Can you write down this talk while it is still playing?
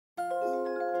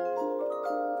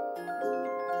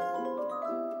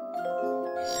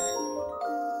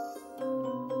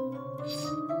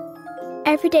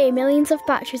Every day, millions of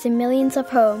batteries in millions of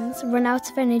homes run out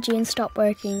of energy and stop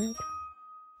working.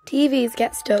 TVs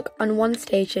get stuck on one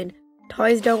station,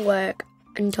 toys don't work,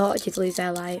 and torches lose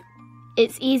their light.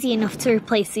 It's easy enough to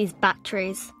replace these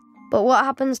batteries. But what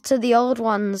happens to the old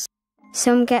ones?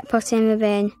 Some get put in the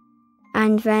bin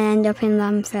and then end up in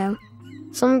landfill.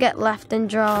 Some get left in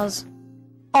drawers.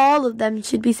 All of them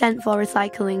should be sent for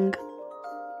recycling.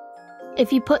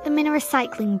 If you put them in a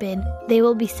recycling bin, they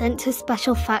will be sent to a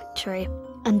special factory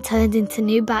and turned into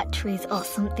new batteries or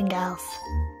something else.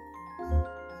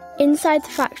 Inside the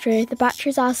factory, the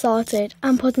batteries are sorted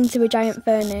and put into a giant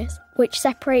furnace, which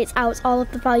separates out all of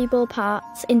the valuable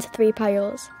parts into 3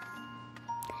 piles.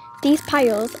 These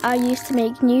piles are used to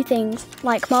make new things,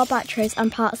 like more batteries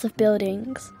and parts of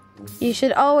buildings. You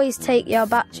should always take your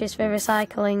batteries for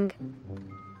recycling.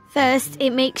 First,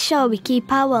 it makes sure we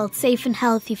keep our world safe and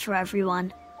healthy for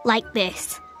everyone, like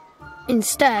this.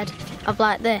 Instead of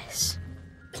like this.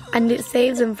 And it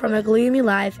saves them from a gloomy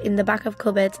life in the back of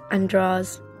cupboards and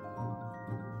drawers.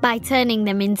 By turning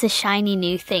them into shiny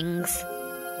new things.